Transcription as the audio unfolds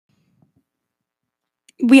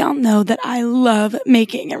We all know that I love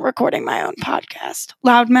making and recording my own podcast.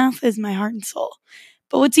 Loudmouth is my heart and soul.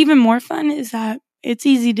 But what's even more fun is that it's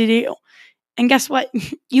easy to do. And guess what?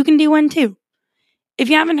 You can do one too. If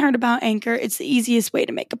you haven't heard about Anchor, it's the easiest way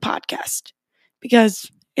to make a podcast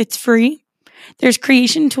because it's free. There's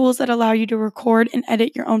creation tools that allow you to record and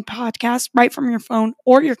edit your own podcast right from your phone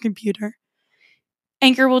or your computer.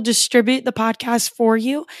 Anchor will distribute the podcast for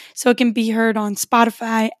you so it can be heard on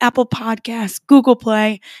Spotify, Apple Podcasts, Google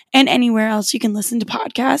Play, and anywhere else you can listen to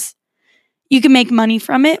podcasts. You can make money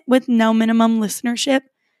from it with no minimum listenership.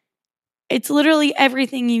 It's literally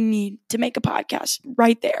everything you need to make a podcast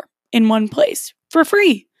right there in one place for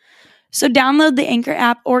free. So download the Anchor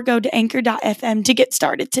app or go to anchor.fm to get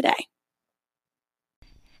started today.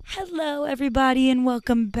 Hello, everybody, and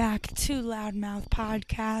welcome back to Loudmouth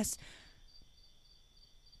Podcast,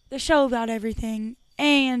 the show about everything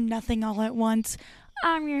and nothing all at once.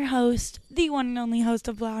 I'm your host, the one and only host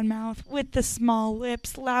of Loudmouth with the small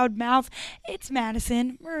lips, Loudmouth. It's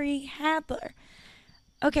Madison Marie Hadler.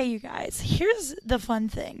 Okay, you guys, here's the fun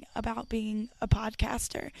thing about being a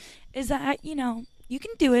podcaster is that, you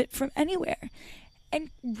can do it from anywhere. And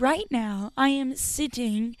right now, I am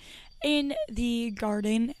sitting in the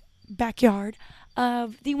backyard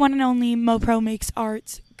of the one and only Mopro Makes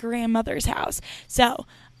Art's grandmother's house. So,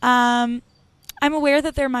 I'm aware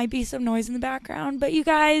that there might be some noise in the background, but you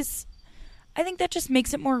guys, I think that just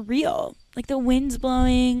makes it more real. Like the wind's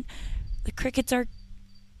blowing, the crickets are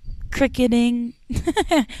cricketing,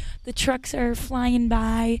 the trucks are flying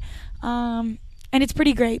by, and it's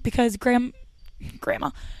pretty great because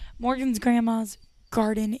Morgan's grandma's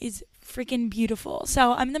garden is freaking beautiful.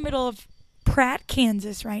 So I'm in the middle of Pratt,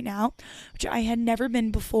 Kansas right now, which I had never been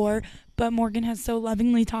before, but Morgan has so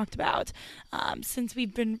lovingly talked about since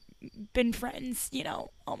we've been friends,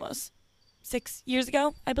 almost 6 years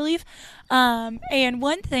ago, I believe. And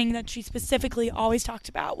one thing that she specifically always talked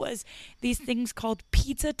about was these things called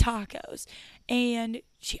pizza tacos. And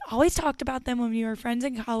she always talked about them when we were friends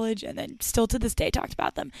in college and then still to this day talked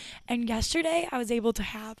about them. And yesterday I was able to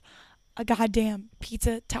have a goddamn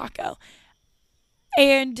pizza taco.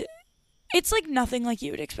 And it's like nothing like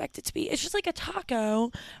you would expect it to be. It's just like a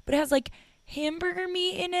taco, but it has like hamburger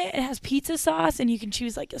meat in it. It has pizza sauce, and you can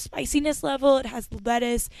choose like a spiciness level. It has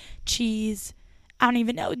lettuce, cheese. I don't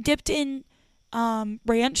even know. Dipped in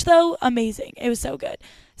ranch, though. Amazing. It was so good.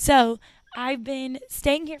 So I've been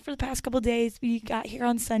staying here for the past couple of days. We got here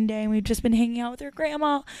on Sunday, and we've just been hanging out with her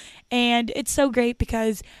grandma. And it's so great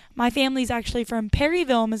because my family's actually from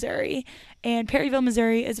Perryville, Missouri. And Perryville,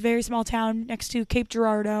 Missouri is a very small town next to Cape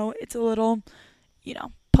Girardeau. It's a little,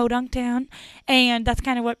 podunk town. And that's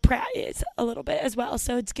kind of what Pratt is a little bit as well.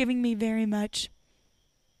 So it's giving me very much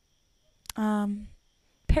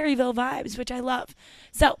Perryville vibes, which I love.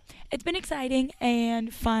 So it's been exciting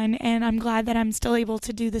and fun, and I'm glad that I'm still able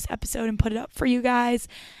to do this episode and put it up for you guys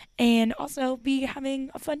and also be having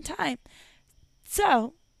a fun time.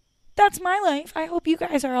 So that's my life. I hope you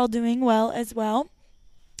guys are all doing well as well.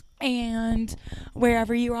 And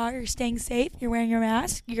wherever you are, you're staying safe, you're wearing your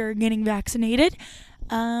mask, you're getting vaccinated.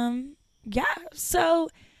 So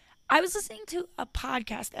I was listening to a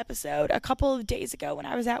podcast episode a couple of days ago when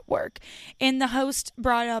I was at work, and the host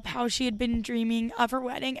brought up how she had been dreaming of her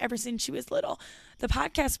wedding ever since she was little. The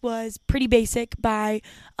podcast was Pretty Basic by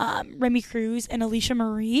Remy Cruz and Alicia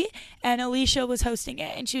Marie, and Alicia was hosting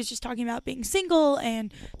it, and she was just talking about being single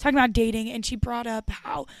and talking about dating, and she brought up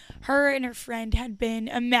how her and her friend had been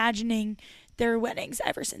imagining their weddings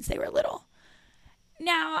ever since they were little.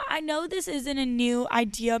 Now, I know this isn't a new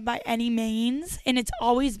idea by any means, and it's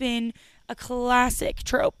always been a classic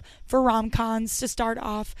trope for rom-coms to start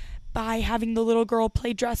off by having the little girl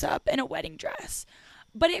play dress up in a wedding dress.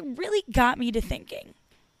 But it really got me to thinking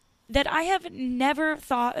that I have never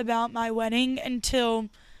thought about my wedding until,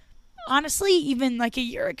 honestly, even like a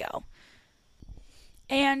year ago.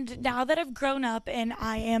 And now that I've grown up and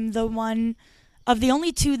I am the one of the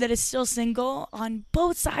only two that is still single on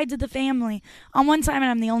both sides of the family. On one side,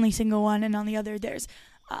 I'm the only single one, and on the other, there's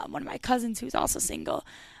one of my cousins who's also single.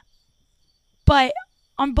 But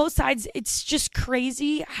on both sides, it's just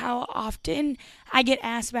crazy how often I get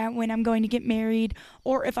asked about when I'm going to get married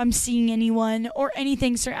or if I'm seeing anyone or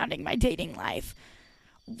anything surrounding my dating life.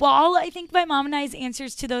 While I think my mom and I's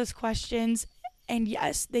answers to those questions, and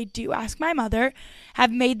yes, they do ask my mother,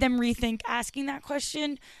 have made them rethink asking that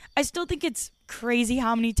question, I still think it's crazy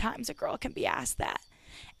how many times a girl can be asked that.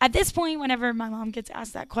 At this point, whenever my mom gets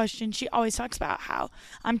asked that question, she always talks about how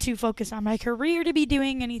I'm too focused on my career to be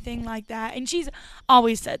doing anything like that. And she's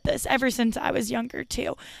always said this ever since I was younger,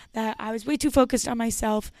 too, that I was way too focused on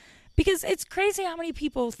myself. Because it's crazy how many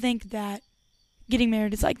people think that getting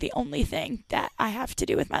married is like the only thing that I have to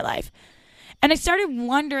do with my life. And I started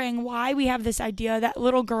wondering why we have this idea that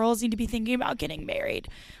little girls need to be thinking about getting married.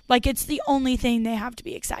 Like it's the only thing they have to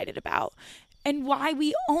be excited about. And why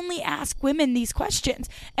we only ask women these questions.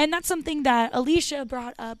 And that's something that Alicia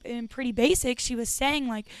brought up in Pretty Basic. She was saying,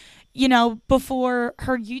 like, you know, before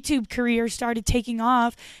her YouTube career started taking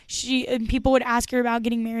off, and people would ask her about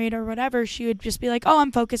getting married or whatever. She would just be like, oh,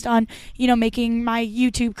 I'm focused on, you know, making my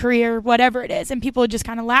YouTube career, whatever it is. And people would just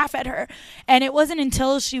kind of laugh at her. And it wasn't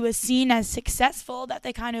until she was seen as successful that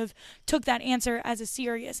they kind of took that answer as a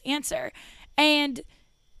serious answer. And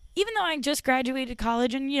even though I just graduated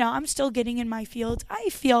college and, you know, I'm still getting in my field, I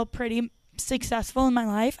feel pretty successful in my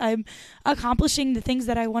life. I'm accomplishing the things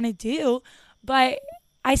that I want to do, but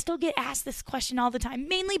I still get asked this question all the time,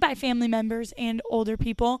 mainly by family members and older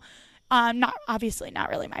people. Not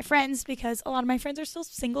really my friends, because a lot of my friends are still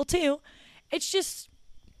single too. It's just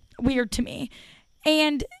weird to me.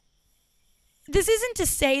 And this isn't to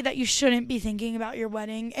say that you shouldn't be thinking about your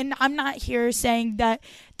wedding. And I'm not here saying that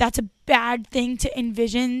that's a bad thing to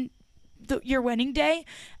envision your wedding day.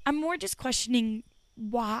 I'm more just questioning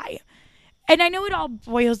why. And I know it all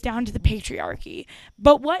boils down to the patriarchy,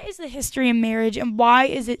 but what is the history of marriage and why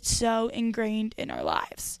is it so ingrained in our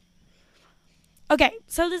lives? Okay,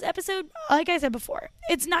 so this episode, like I said before,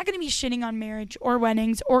 it's not going to be shitting on marriage or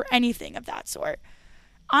weddings or anything of that sort.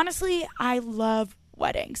 Honestly, I love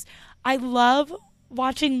weddings. I love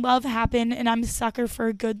watching love happen, and I'm a sucker for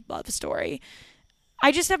a good love story.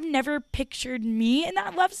 I just have never pictured me in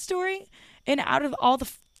that love story, and out of all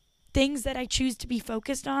the things that I choose to be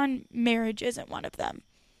focused on, marriage isn't one of them.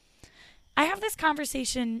 I have this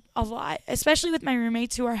conversation a lot, especially with my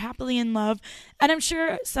roommates who are happily in love, and I'm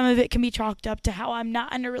sure some of it can be chalked up to how I'm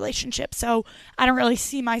not in a relationship, so I don't really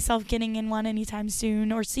see myself getting in one anytime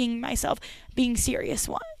soon or seeing myself being serious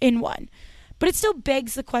in one. But it still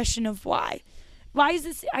begs the question of why. Why is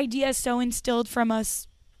this idea so instilled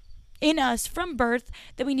in us from birth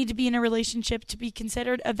that we need to be in a relationship to be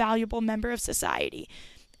considered a valuable member of society?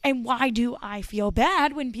 And why do I feel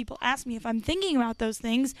bad when people ask me if I'm thinking about those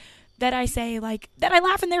things, that I say, like, that I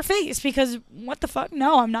laugh in their face? Because what the fuck?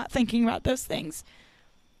 No, I'm not thinking about those things.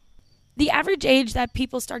 The average age that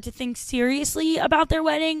people start to think seriously about their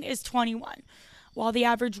wedding is 21, while the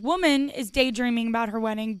average woman is daydreaming about her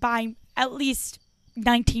wedding by at least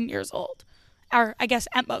 19 years old. Or I guess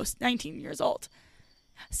at most 19 years old.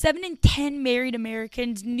 7 in 10 married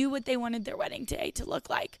Americans knew what they wanted their wedding day to look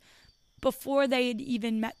like before they had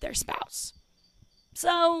even met their spouse.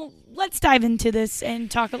 So let's dive into this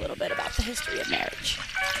and talk a little bit about the history of marriage.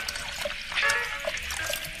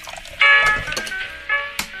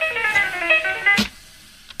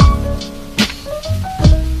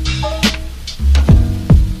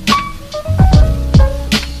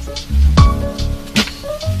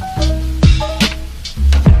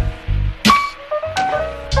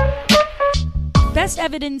 Best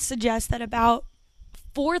evidence suggests that about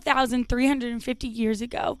 4,350 years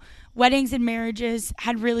ago, weddings and marriages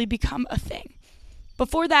had really become a thing.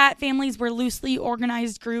 Before that, families were loosely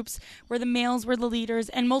organized groups where the males were the leaders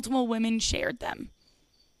and multiple women shared them.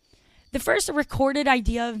 The first recorded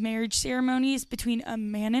idea of marriage ceremonies between a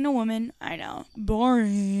man and a woman, I know,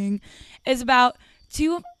 boring, is about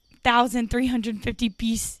 2,350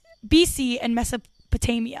 BC in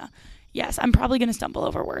Mesopotamia. Yes, I'm probably going to stumble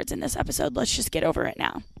over words in this episode. Let's just get over it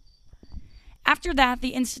now. After that,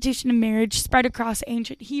 the institution of marriage spread across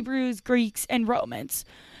ancient Hebrews, Greeks, and Romans.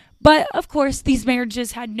 But, of course, these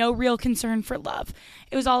marriages had no real concern for love.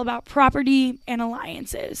 It was all about property and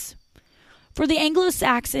alliances. For the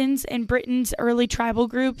Anglo-Saxons and Britain's early tribal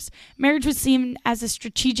groups, marriage was seen as a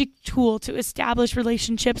strategic tool to establish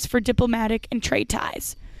relationships for diplomatic and trade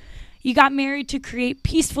ties. You got married to create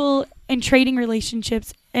peaceful and trading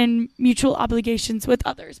relationships and mutual obligations with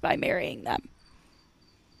others by marrying them.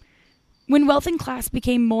 When wealth and class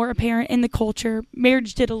became more apparent in the culture,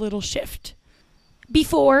 marriage did a little shift.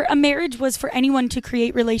 Before, a marriage was for anyone to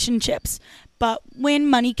create relationships, but when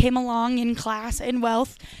money came along in class and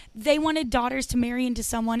wealth, they wanted daughters to marry into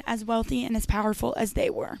someone as wealthy and as powerful as they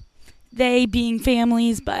were. They being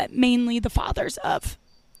families, but mainly the fathers of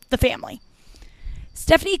the family.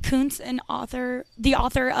 Stephanie Coontz, the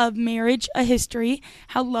author of Marriage, A History,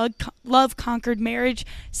 How Love Conquered Marriage,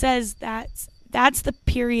 says that that's the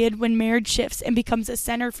period when marriage shifts and becomes a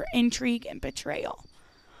center for intrigue and betrayal.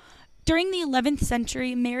 During the 11th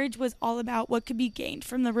century, marriage was all about what could be gained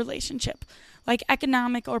from the relationship, like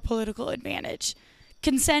economic or political advantage.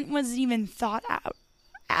 Consent wasn't even thought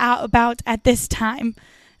about at this time.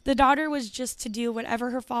 The daughter was just to do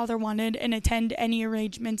whatever her father wanted and attend any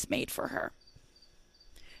arrangements made for her.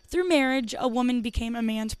 Through marriage, a woman became a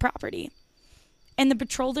man's property. In the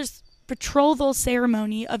betrothal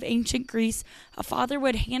ceremony of ancient Greece, a father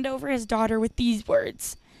would hand over his daughter with these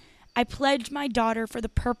words: "I pledge my daughter for the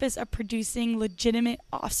purpose of producing legitimate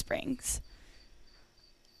offsprings."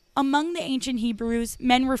 Among the ancient Hebrews,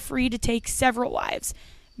 men were free to take several wives.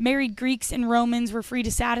 Married Greeks and Romans were free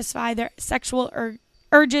to satisfy their sexual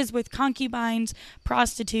urges with concubines,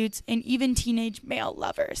 prostitutes, and even teenage male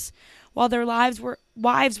lovers, while their wives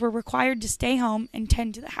were required to stay home and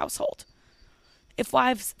tend to the household. If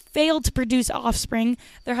wives failed to produce offspring,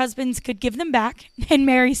 their husbands could give them back and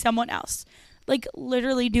marry someone else, like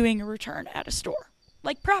literally doing a return at a store,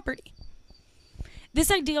 like property.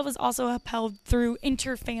 This idea was also upheld through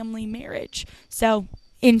interfamily marriage, so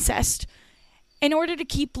incest, in order to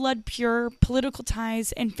keep blood pure, political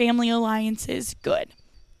ties, and family alliances good.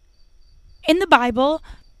 In the Bible,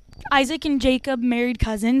 Isaac and Jacob married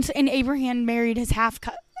cousins, and Abraham married his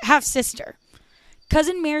half-sister.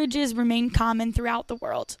 Cousin marriages remain common throughout the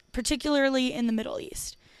world, particularly in the Middle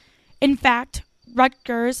East. In fact,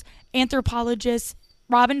 Rutgers anthropologist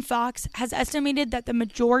Robin Fox has estimated that the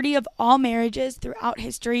majority of all marriages throughout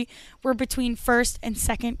history were between first and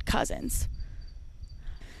second cousins.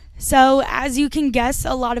 So, as you can guess,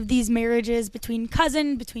 a lot of these marriages between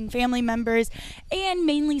family members, and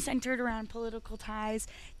mainly centered around political ties,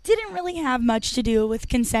 didn't really have much to do with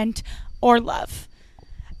consent or love.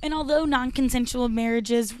 And although non-consensual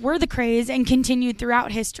marriages were the craze and continued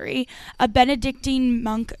throughout history, a Benedictine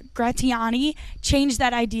monk, Gratiani, changed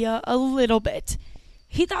that idea a little bit.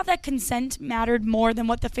 He thought that consent mattered more than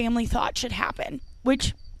what the family thought should happen,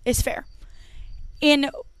 which is fair. In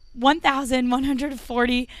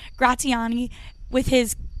 1140, Gratiani, with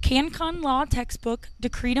his Cancun law textbook,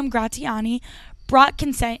 Decretum Gratiani, brought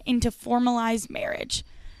consent into formalized marriage.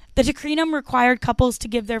 The Decretum required couples to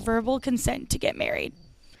give their verbal consent to get married.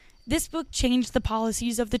 This book changed the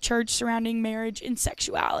policies of the church surrounding marriage and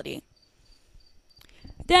sexuality.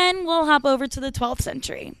 Then we'll hop over to the 12th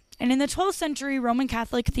century. And in the 12th century, Roman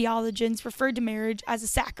Catholic theologians referred to marriage as a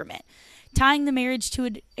sacrament, tying the marriage to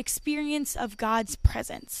an experience of God's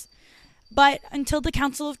presence. But until the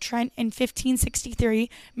Council of Trent in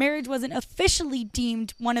 1563, marriage wasn't officially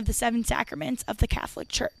deemed one of the 7 sacraments of the Catholic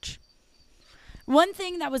Church. One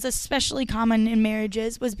thing that was especially common in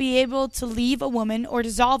marriages was being able to leave a woman or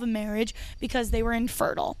dissolve a marriage because they were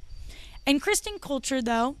infertile. In Christian culture,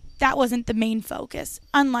 though, that wasn't the main focus,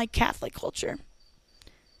 unlike Catholic culture.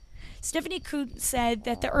 Stephanie Kuntz said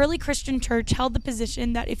that the early Christian church held the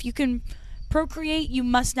position that if you can procreate, you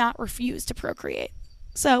must not refuse to procreate.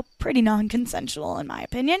 So, pretty non-consensual in my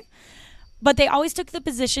opinion. But they always took the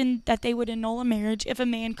position that they would annul a marriage if a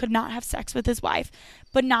man could not have sex with his wife,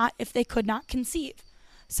 but not if they could not conceive.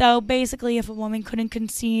 So basically, if a woman couldn't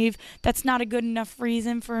conceive, that's not a good enough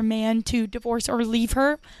reason for a man to divorce or leave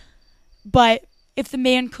her. But if the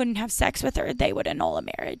man couldn't have sex with her, they would annul a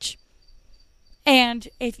marriage. And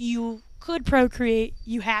if you could procreate,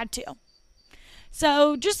 you had to.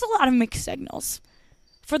 So just a lot of mixed signals.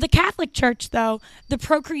 For the Catholic Church, though, the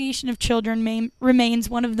procreation of children remains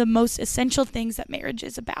one of the most essential things that marriage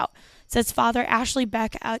is about, says Father Ashley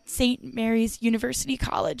Beck at St. Mary's University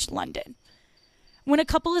College, London. When a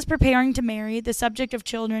couple is preparing to marry, the subject of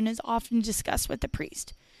children is often discussed with the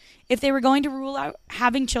priest. If they were going to rule out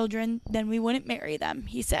having children, then we wouldn't marry them,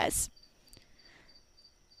 he says.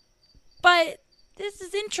 But this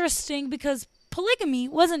is interesting because polygamy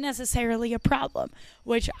wasn't necessarily a problem,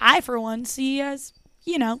 which I, for one, see as,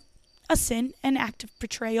 a sin, an act of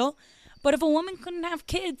betrayal. But if a woman couldn't have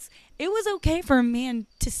kids, it was okay for a man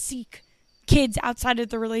to seek kids outside of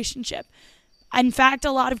the relationship. In fact,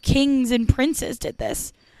 a lot of kings and princes did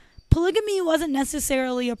this. Polygamy wasn't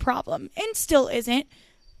necessarily a problem, and still isn't.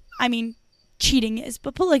 I mean, cheating is,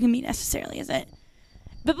 but polygamy necessarily isn't.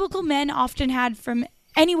 Biblical men often had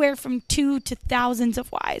anywhere from 2 to thousands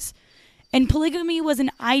of wives, and polygamy was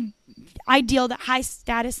an ideal that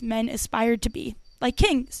high-status men aspired to be, like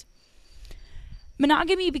kings.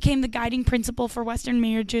 Monogamy became the guiding principle for Western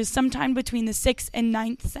marriages sometime between the 6th and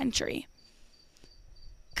 9th century.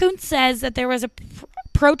 Kuntz says that there was a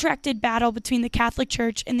protracted battle between the Catholic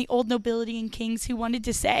Church and the old nobility and kings who wanted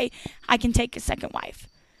to say, I can take a second wife.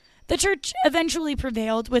 The church eventually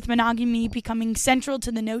prevailed, with monogamy becoming central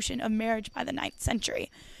to the notion of marriage by the 9th century,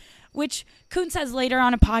 which Kuntz has later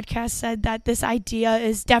on a podcast said that this idea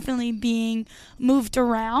is definitely being moved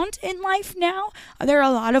around in life now. There are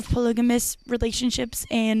a lot of polygamous relationships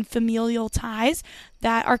and familial ties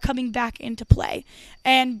that are coming back into play.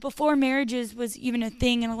 And before marriages was even a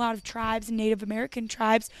thing in a lot of tribes and Native American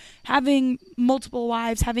tribes, having multiple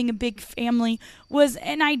wives, having a big family was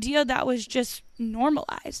an idea that was just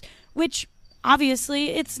normalized, which obviously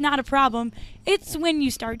it's not a problem. It's when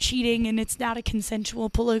you start cheating and it's not a consensual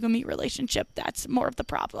polygamy relationship that's more of the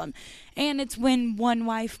problem. And it's when one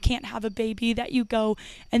wife can't have a baby that you go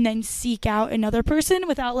and then seek out another person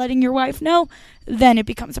without letting your wife know, then it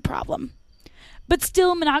becomes a problem. But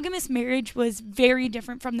still, monogamous marriage was very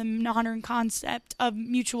different from the modern concept of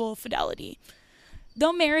mutual fidelity.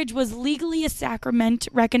 Though marriage was legally a sacrament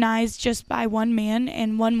recognized just by one man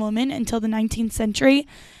and one woman until the 19th century,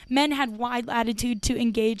 men had wide latitude to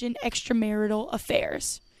engage in extramarital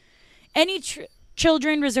affairs. Any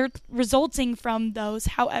children resulting from those,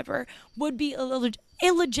 however, would be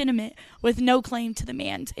illegitimate with no claim to the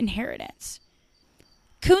man's inheritance.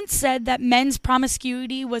 Kuntz said that men's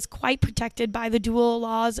promiscuity was quite protected by the dual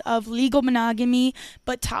laws of legal monogamy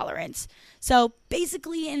but tolerance. So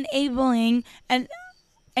basically enabling an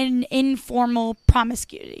informal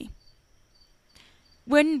promiscuity.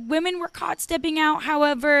 When women were caught stepping out,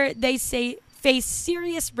 however, they faced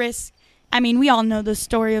serious risks. I mean, we all know the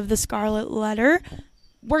story of the Scarlet Letter.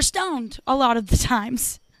 We're stoned a lot of the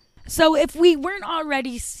times. So if we weren't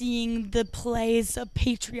already seeing the plays of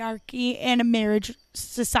patriarchy and a marriage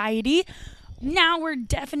society, now we're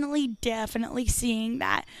definitely seeing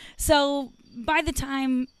that. So by the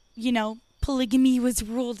time, polygamy was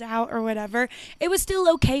ruled out or whatever, it was still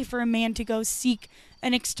okay for a man to go seek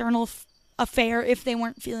an external affair if they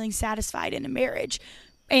weren't feeling satisfied in a marriage.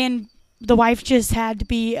 And the wife just had to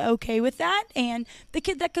be okay with that, and the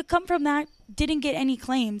kid that could come from that didn't get any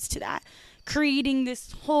claims to that, creating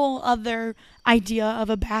this whole other idea of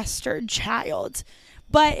a bastard child.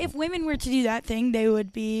 But if women were to do that thing, they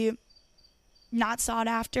would be not sought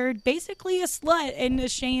after, basically a slut and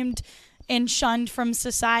ashamed and shunned from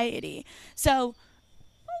society. So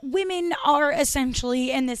women are essentially,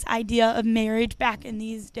 in this idea of marriage back in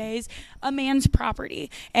these days, a man's property,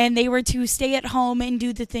 and they were to stay at home and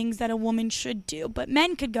do the things that a woman should do. But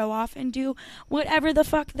men could go off and do whatever the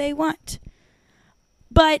fuck they want.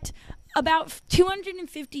 But about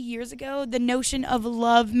 250 years ago, the notion of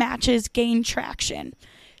love matches gained traction.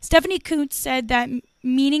 Stephanie Kuntz said that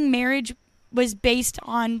meaning marriage was based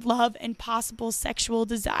on love and possible sexual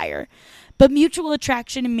desire, but mutual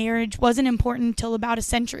attraction in marriage wasn't important until about a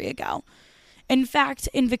century ago. In fact,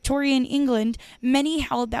 in Victorian England, many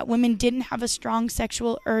held that women didn't have a strong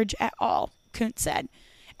sexual urge at all, Kuntz said.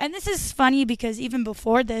 And this is funny because even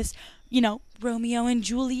before this, Romeo and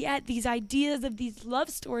Juliet, these ideas of these love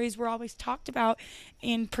stories were always talked about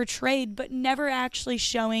and portrayed, but never actually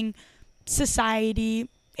showing society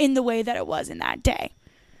in the way that it was in that day.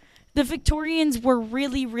 The Victorians were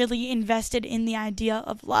really invested in the idea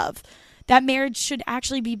of love, that marriage should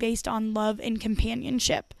actually be based on love and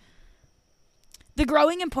companionship. The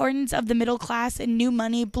growing importance of the middle class and new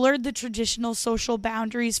money blurred the traditional social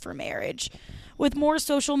boundaries for marriage. With more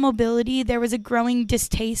social mobility, there was a growing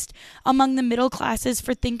distaste among the middle classes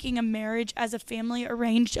for thinking of marriage as a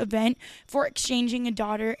family-arranged event for exchanging a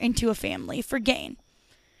daughter into a family for gain.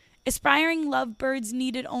 Aspiring lovebirds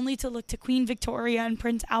needed only to look to Queen Victoria and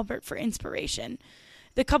Prince Albert for inspiration.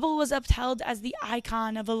 The couple was upheld as the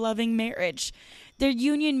icon of a loving marriage. Their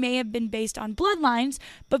union may have been based on bloodlines,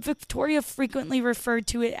 but Victoria frequently referred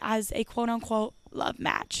to it as a quote-unquote love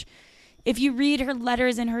match. If you read her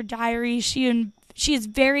letters in her diary, she is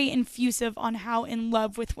very effusive on how in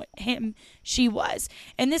love with him she was.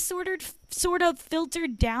 And this sort of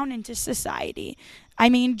filtered down into society. I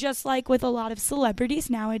mean, just like with a lot of celebrities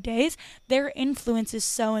nowadays, their influence is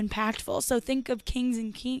so impactful. So think of kings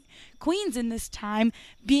and queens in this time.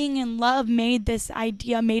 Being in love made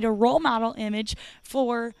a role model image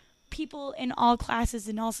for people in all classes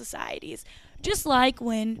and all societies. Just like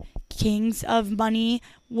when kings of money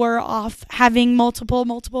were off having multiple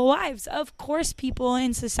wives. Of course, people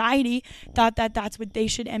in society thought that that's what they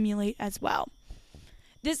should emulate as well.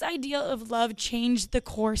 This idea of love changed the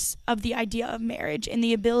course of the idea of marriage and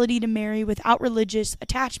the ability to marry without religious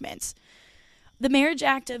attachments. The Marriage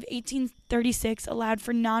Act of 1836 allowed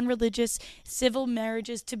for non-religious civil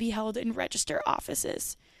marriages to be held in register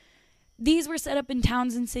offices. These were set up in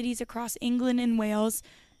towns and cities across England and Wales.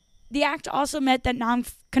 The act also meant that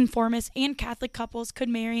nonconformist and Catholic couples could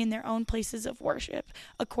marry in their own places of worship,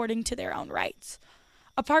 according to their own rights.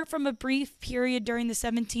 Apart from a brief period during the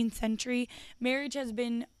 17th century, marriage has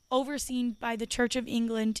been overseen by the Church of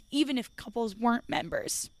England, even if couples weren't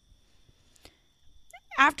members.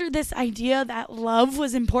 After this idea that love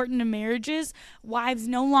was important in marriages, wives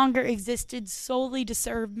no longer existed solely to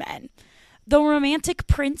serve men. The romantic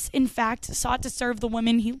prince, in fact, sought to serve the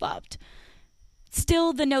women he loved.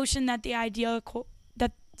 Still, the notion that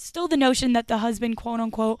still the notion that the husband, quote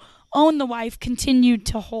unquote, owned the wife continued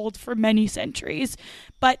to hold for many centuries.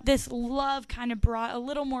 But this love kind of brought a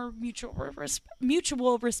little more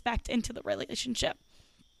mutual respect into the relationship.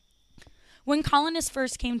 When colonists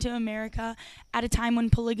first came to America, at a time when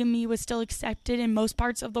polygamy was still accepted in most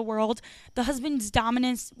parts of the world, the husband's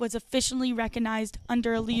dominance was officially recognized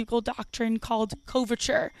under a legal doctrine called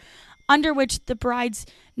coverture, under which the bride's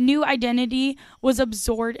new identity was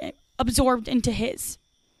absorbed into his.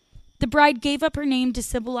 The bride gave up her name to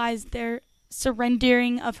symbolize their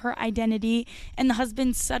surrendering of her identity, and the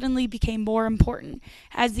husband suddenly became more important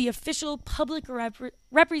as the official public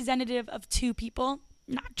representative of two people,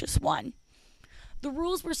 not just one. The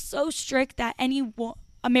rules were so strict that any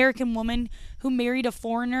American woman who married a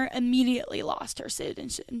foreigner immediately lost her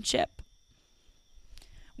citizenship.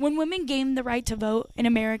 When women gained the right to vote in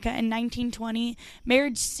America in 1920,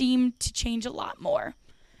 marriage seemed to change a lot more.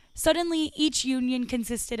 Suddenly, each union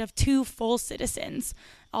consisted of two full citizens,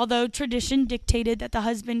 although tradition dictated that the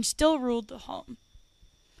husband still ruled the home.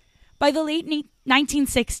 By the late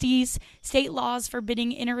 1960s, state laws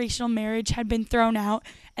forbidding interracial marriage had been thrown out,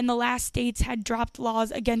 and the last states had dropped laws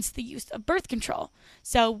against the use of birth control.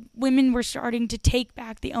 So women were starting to take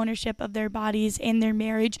back the ownership of their bodies and their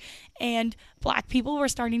marriage, and black people were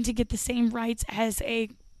starting to get the same rights as a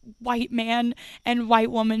white man and white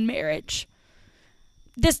woman marriage.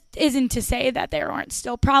 This isn't to say that there aren't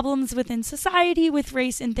still problems within society with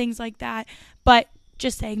race and things like that, but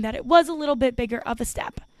just saying that it was a little bit bigger of a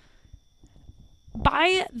step.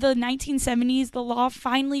 By the 1970s, the law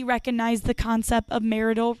finally recognized the concept of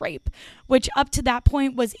marital rape, which up to that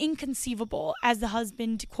point was inconceivable as the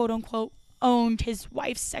husband, quote unquote, owned his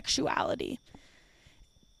wife's sexuality.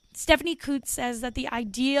 Stephanie Coontz says that the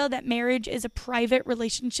idea that marriage is a private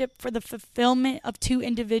relationship for the fulfillment of two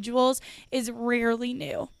individuals is rarely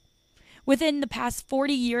new. Within the past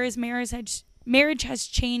 40 years, marriage has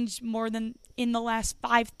changed more than in the last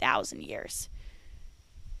 5,000 years.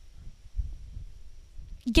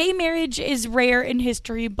 Gay marriage is rare in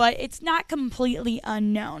history, but it's not completely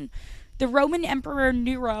unknown. The Roman Emperor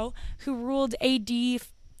Nero, who ruled AD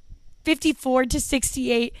 54 to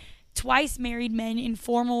 68, twice married men in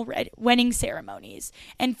formal wedding ceremonies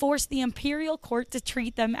and forced the imperial court to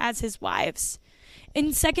treat them as his wives.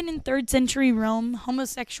 In 2nd and 3rd century Rome,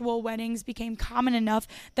 homosexual weddings became common enough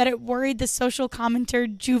that it worried the social commentator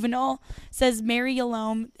Juvenal, says Mary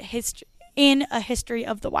Alome in A History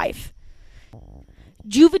of the Wife.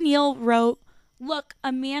 Juvenal wrote, "Look,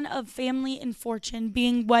 a man of family and fortune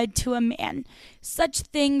being wed to a man. Such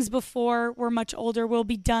things before were much older will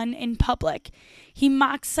be done in public." He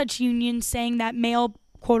mocks such unions, saying that male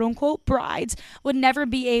quote-unquote brides would never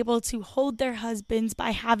be able to hold their husbands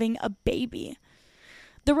by having a baby.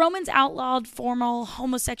 The Romans outlawed formal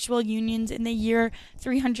homosexual unions in the year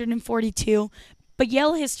 342, but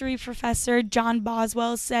Yale history professor John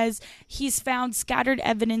Boswell says he's found scattered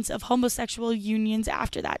evidence of homosexual unions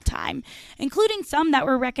after that time, including some that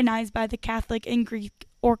were recognized by the Catholic and Greek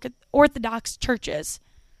Orthodox churches.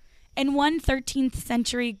 In one 13th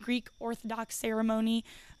century Greek Orthodox ceremony,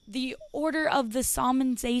 the Order of the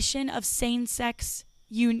Solemnization of Same-Sex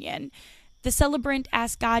Union, the celebrant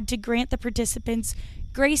asked God to grant the participants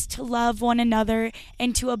grace to love one another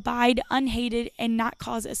and to abide unhated and not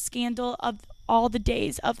cause a scandal of all the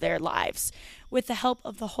days of their lives, with the help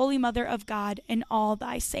of the Holy Mother of God and all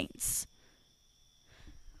thy saints.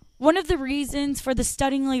 One of the reasons for the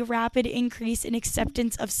stunningly rapid increase in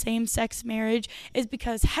acceptance of same-sex marriage is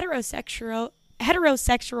because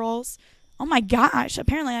heterosexuals, oh my gosh,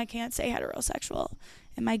 apparently I can't say heterosexual.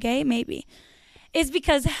 Am I gay? Maybe. Is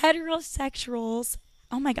because heterosexuals,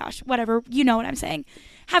 oh my gosh, whatever, you know what I'm saying,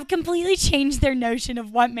 have completely changed their notion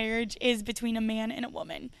of what marriage is between a man and a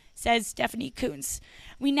woman, says Stephanie Coontz.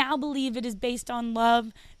 We now believe it is based on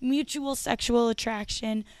love, mutual sexual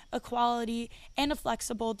attraction, equality, and a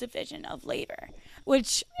flexible division of labor,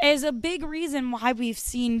 which is a big reason why we've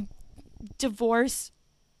seen divorce,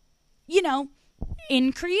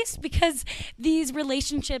 increase, because these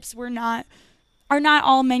relationships are not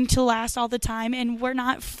all meant to last all the time, and we're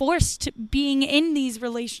not forced to being in these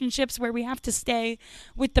relationships where we have to stay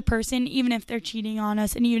with the person even if they're cheating on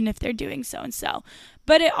us and even if they're doing so and so.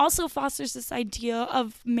 But it also fosters this idea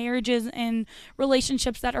of marriages and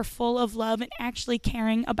relationships that are full of love and actually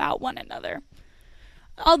caring about one another.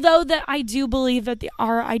 Although that I do believe that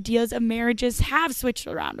our ideas of marriages have switched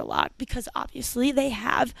around a lot, because obviously they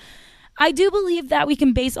have, I do believe that we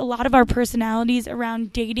can base a lot of our personalities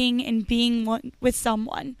around dating and being one with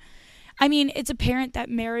someone. I mean, it's apparent that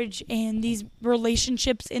marriage and these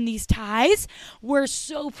relationships and these ties were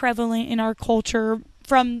so prevalent in our culture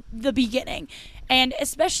from the beginning, and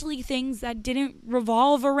especially things that didn't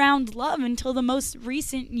revolve around love until the most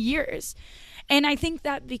recent years. And I think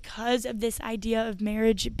that because of this idea of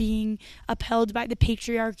marriage being upheld by the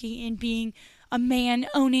patriarchy and being a man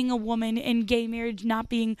owning a woman, and gay marriage not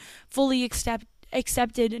being fully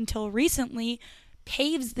accepted until recently,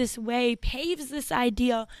 paves this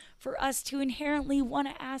idea for us to inherently want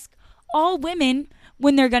to ask all women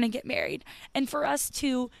when they're going to get married, and for us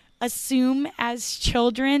to assume as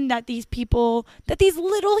children that these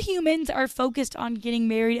little humans are focused on getting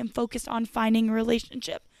married and focused on finding a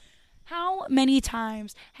relationship. How many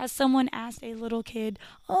times has someone asked a little kid,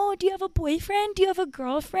 oh, do you have a boyfriend? Do you have a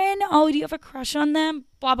girlfriend? Oh, do you have a crush on them?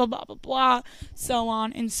 Blah, blah, blah, blah, blah, so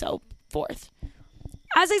on and so forth.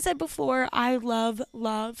 As I said before, I love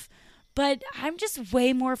love, but I'm just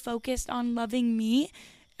way more focused on loving me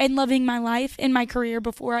and loving my life and my career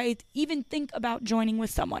before I even think about joining with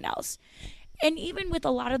someone else. And even with a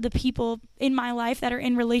lot of the people in my life that are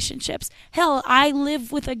in relationships, hell, I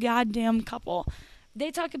live with a goddamn couple. They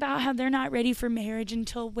talk about how they're not ready for marriage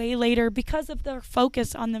until way later because of their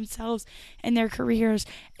focus on themselves and their careers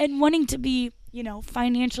and wanting to be,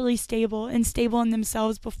 financially stable and stable in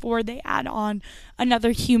themselves before they add on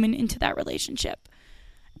another human into that relationship.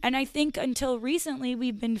 And I think until recently,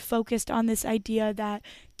 we've been focused on this idea that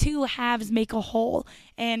two halves make a whole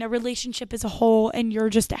and a relationship is a whole and you're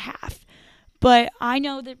just a half. But I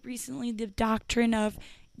know that recently the doctrine of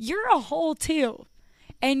you're a whole too.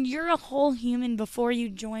 And you're a whole human before you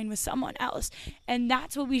join with someone else. And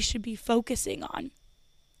that's what we should be focusing on.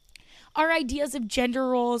 Our ideas of gender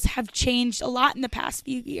roles have changed a lot in the past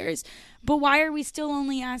few years. But why are we still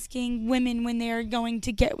only asking women when they're going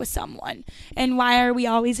to get with someone? And why are we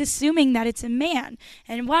always assuming that it's a man?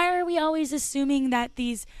 And why are we always assuming that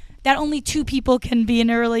only two people can be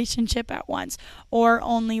in a relationship at once? Or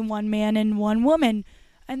only one man and one woman?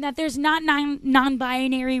 And that there's not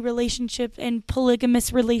non-binary relationships and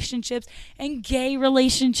polygamous relationships and gay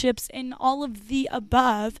relationships and all of the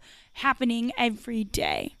above happening every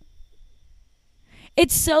day.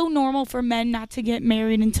 It's so normal for men not to get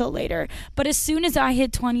married until later. But as soon as I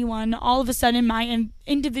hit 21, all of a sudden my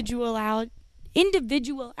individuality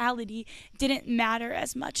didn't matter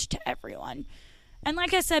as much to everyone. And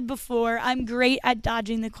like I said before, I'm great at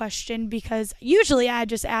dodging the question because usually I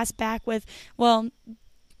just ask back with, well,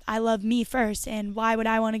 I love me first, and why would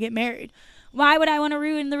I want to get married? Why would I want to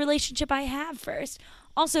ruin the relationship I have first?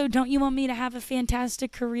 Also, don't you want me to have a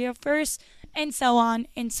fantastic career first? And so on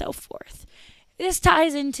and so forth. This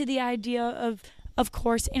ties into the idea of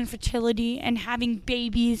course, infertility and having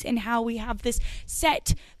babies and how we have this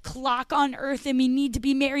set clock on earth and we need to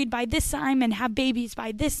be married by this time and have babies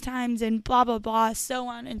by this times and blah, blah, blah, so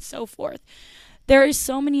on and so forth. There are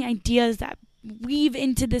so many ideas that weave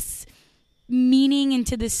into this meaning,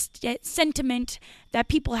 into this sentiment that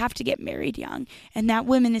people have to get married young and that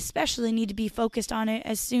women especially need to be focused on it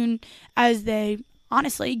as soon as they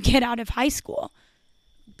honestly get out of high school.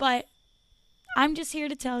 But I'm just here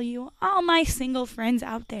to tell you, all my single friends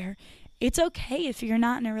out there, it's okay if you're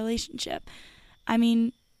not in a relationship. I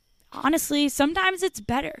mean, honestly, sometimes it's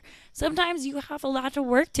better. Sometimes you have a lot of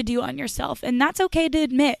work to do on yourself, and that's okay to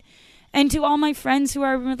admit. And to all my friends who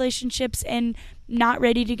are in relationships and not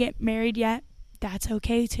ready to get married yet, that's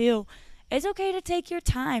okay too. It's okay to take your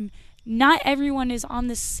time. Not everyone is on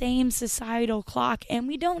the same societal clock, and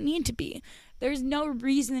we don't need to be. There's no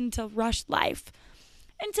reason to rush life.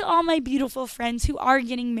 And to all my beautiful friends who are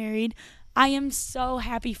getting married, I am so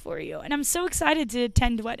happy for you. And I'm so excited to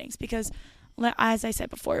attend weddings because, as I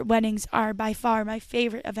said before, weddings are by far my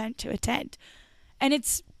favorite event to attend. And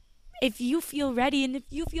it's, if you feel ready and if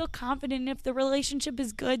you feel confident, if the relationship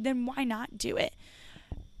is good, then why not do it?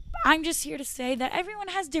 I'm just here to say that everyone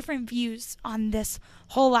has different views on this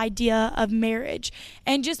whole idea of marriage.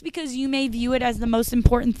 And just because you may view it as the most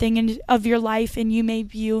important thing of your life and you may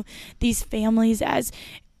view these families as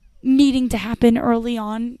needing to happen early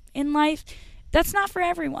on in life, that's not for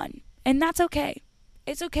everyone. And that's okay.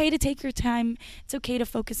 It's okay to take your time. It's okay to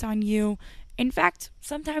focus on you. In fact,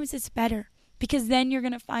 sometimes it's better because then you're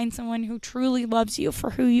going to find someone who truly loves you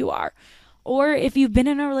for who you are. Or if you've been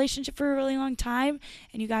in a relationship for a really long time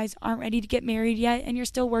and you guys aren't ready to get married yet and you're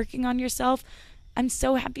still working on yourself, I'm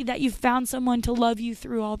so happy that you've found someone to love you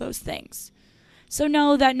through all those things. So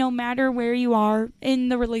know that no matter where you are in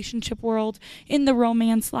the relationship world, in the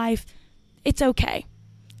romance life, it's okay.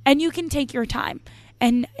 And you can take your time.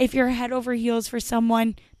 And if you're head over heels for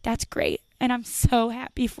someone, that's great. And I'm so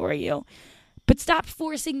happy for you. but stop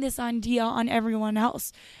forcing this idea on everyone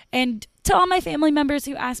else. And to all my family members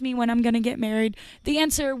who ask me when I'm going to get married, the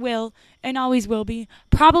answer will and always will be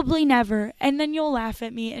probably never. And then you'll laugh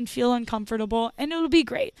at me and feel uncomfortable, and it'll be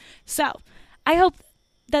great. So I hope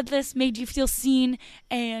that this made you feel seen,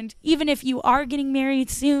 and even if you are getting married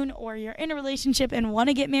soon or you're in a relationship and want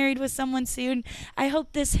to get married with someone soon, I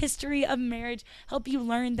hope this history of marriage help you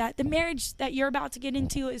learn that the marriage that you're about to get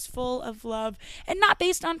into is full of love and not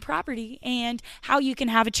based on property and how you can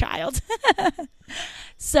have a child.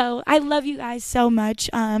 So I love you guys so much.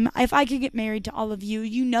 If I could get married to all of you,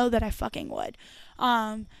 you know that I fucking would.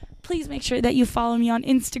 Please make sure that you follow me on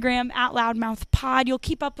Instagram at loudmouthpod. You'll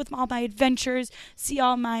keep up with all my adventures, see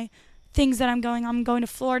all my things that I'm going. I'm going to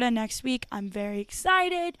Florida next week. I'm very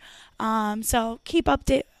excited. So keep up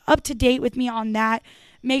to date with me on that.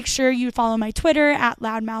 Make sure you follow my Twitter at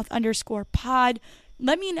loudmouth_pod.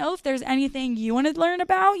 Let me know if there's anything you want to learn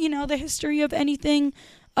about, the history of anything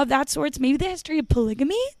of that sorts. Maybe the history of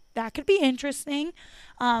polygamy. That could be interesting.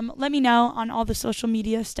 Let me know on all the social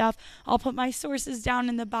media stuff. I'll put my sources down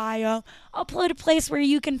in the bio. I'll put a place where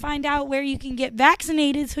you can find out where you can get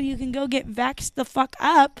vaccinated so you can go get vaxxed the fuck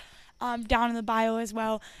up down in the bio as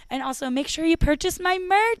well. And also make sure you purchase my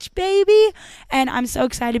merch, baby. And I'm so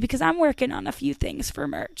excited because I'm working on a few things for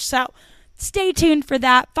merch. So stay tuned for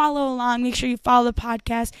that. Follow along. Make sure you follow the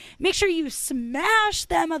podcast. Make sure you smash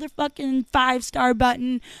that motherfucking 5-star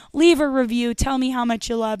button. Leave a review. Tell me how much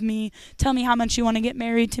you love me. Tell me how much you want to get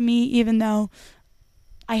married to me, even though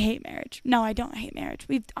I hate marriage. No, I don't hate marriage.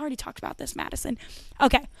 We've already talked about this, Madison.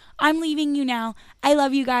 Okay, I'm leaving you now. I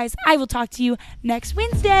love you guys. I will talk to you next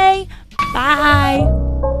Wednesday.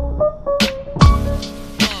 Bye.